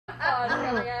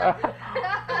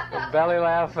A belly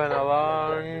laugh and a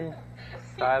long,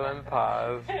 silent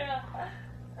pause.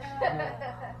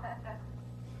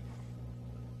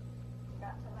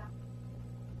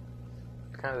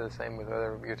 Kind of the same with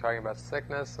whether you're talking about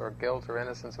sickness or guilt or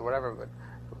innocence or whatever, but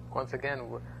once again,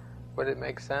 would it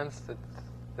make sense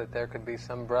that there could be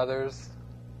some brothers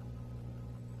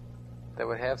that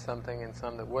would have something and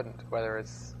some that wouldn't, whether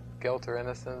it's guilt or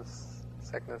innocence,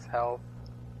 sickness, health,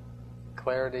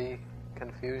 clarity,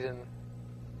 confusion?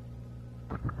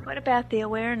 What about the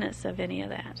awareness of any of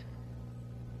that?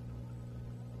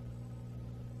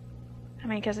 I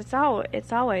mean, because it's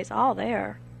always all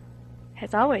there.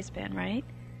 Has always been, right?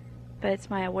 But it's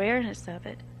my awareness of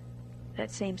it that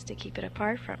seems to keep it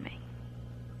apart from me,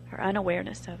 or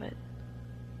unawareness of it.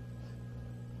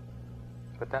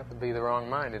 But that would be the wrong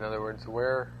mind. In other words,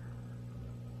 where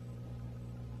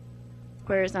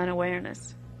is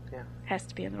unawareness? Yeah. Has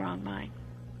to be in the wrong mind.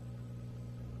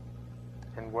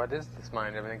 And what is this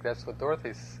mind? I think that's what Dorothy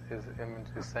is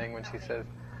saying when she says,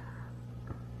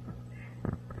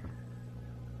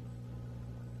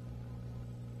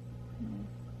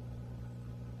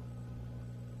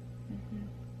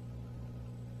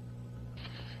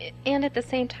 And at the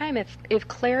same time, if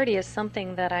clarity is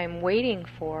something that I'm waiting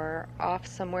for off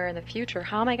somewhere in the future,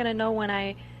 how am I going to know when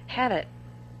I have it?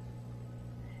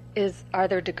 Are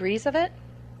there degrees of it?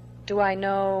 Do I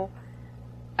know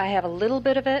I have a little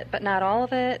bit of it, but not all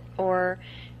of it? Or,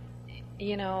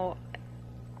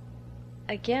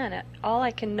 again, all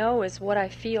I can know is what I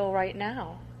feel right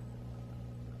now.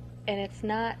 And it's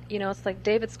not, it's like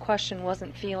David's question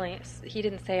wasn't feeling, he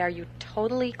didn't say, are you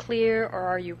totally clear, or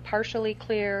are you partially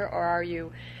clear, or are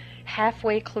you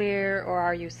halfway clear, or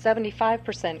are you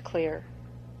 75% clear?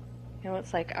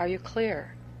 It's like, are you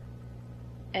clear?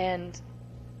 And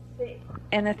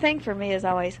the thing for me is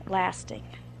always lasting.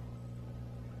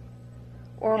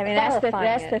 Or I mean, that's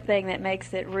the thing that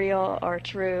makes it real or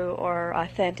true or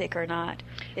authentic or not,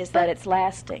 is that it's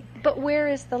lasting. But where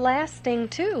is the lasting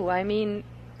to? I mean,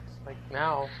 like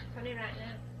now. Funny right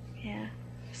now. Yeah,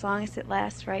 as long as it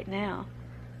lasts right now.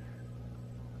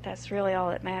 That's really all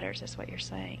that matters, is what you're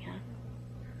saying, huh?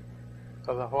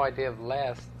 So the whole idea of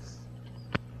lasts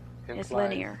implies, it's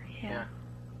linear, yeah.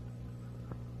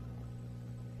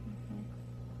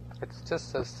 Mm-hmm. It's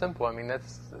just so simple. I mean,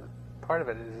 that's part of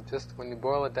it. Is just when you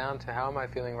boil it down to how am I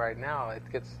feeling right now,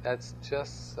 that's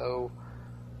just so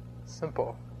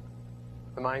simple.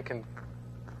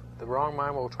 The wrong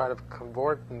mind will try to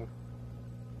cavort,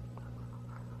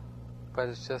 but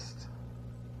it's just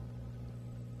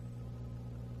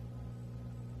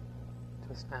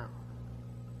now.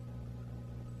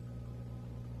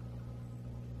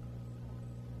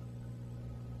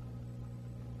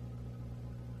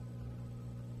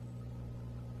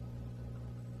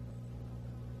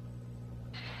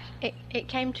 It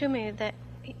came to me that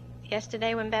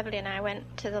yesterday when Beverly and I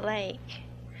went to the lake,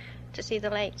 to see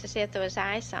if there was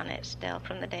ice on it still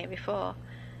from the day before,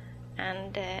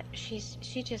 and she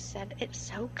just said, it's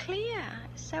so clear,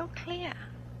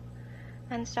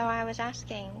 and so I was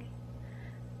asking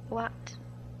what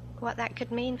that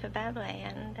could mean for Beverly,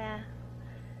 and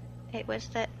it was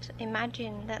that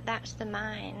imagine that that's the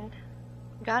mind,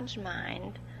 God's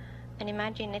mind, and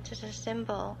imagine it as a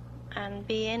symbol and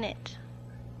be in it,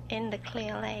 in the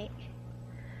clear lake,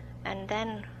 and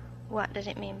then what does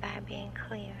it mean by being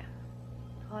clear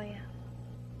for you?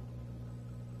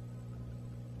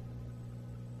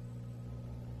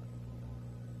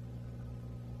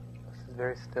 This is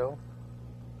very still.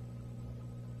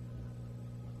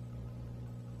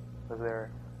 Was there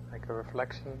like a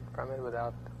reflection from it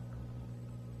without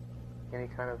any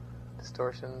kind of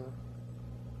distortion?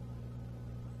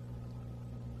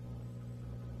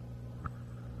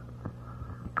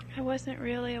 I wasn't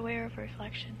really aware of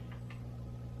reflection.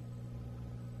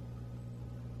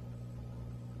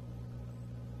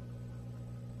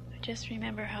 I just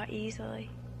remember how easily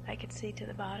I could see to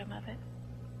the bottom of it.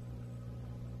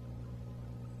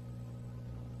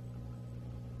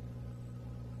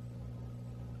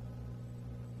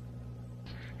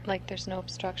 Like there's no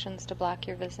obstructions to block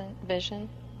your vision.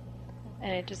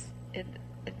 And it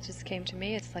just came to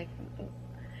me, it's like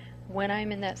when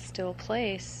I'm in that still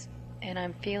place and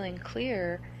I'm feeling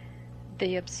clear,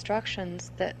 the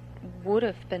obstructions that would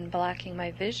have been blocking my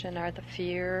vision are the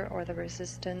fear or the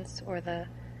resistance or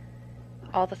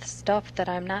all the stuff that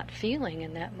I'm not feeling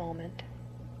in that moment.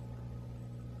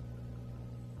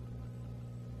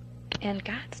 And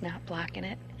God's not blocking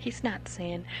it. He's not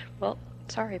saying, well,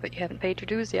 sorry, but you haven't paid your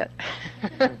dues yet.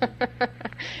 I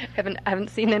haven't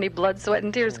seen any blood, sweat,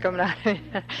 and tears coming out of you,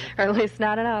 or at least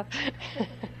not enough.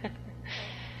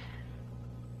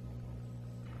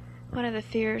 One of the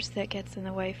fears that gets in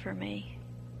the way for me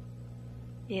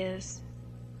is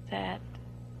that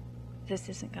this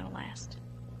isn't going to last.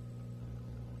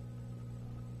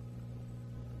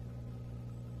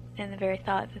 And the very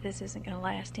thought that this isn't going to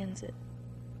last ends it.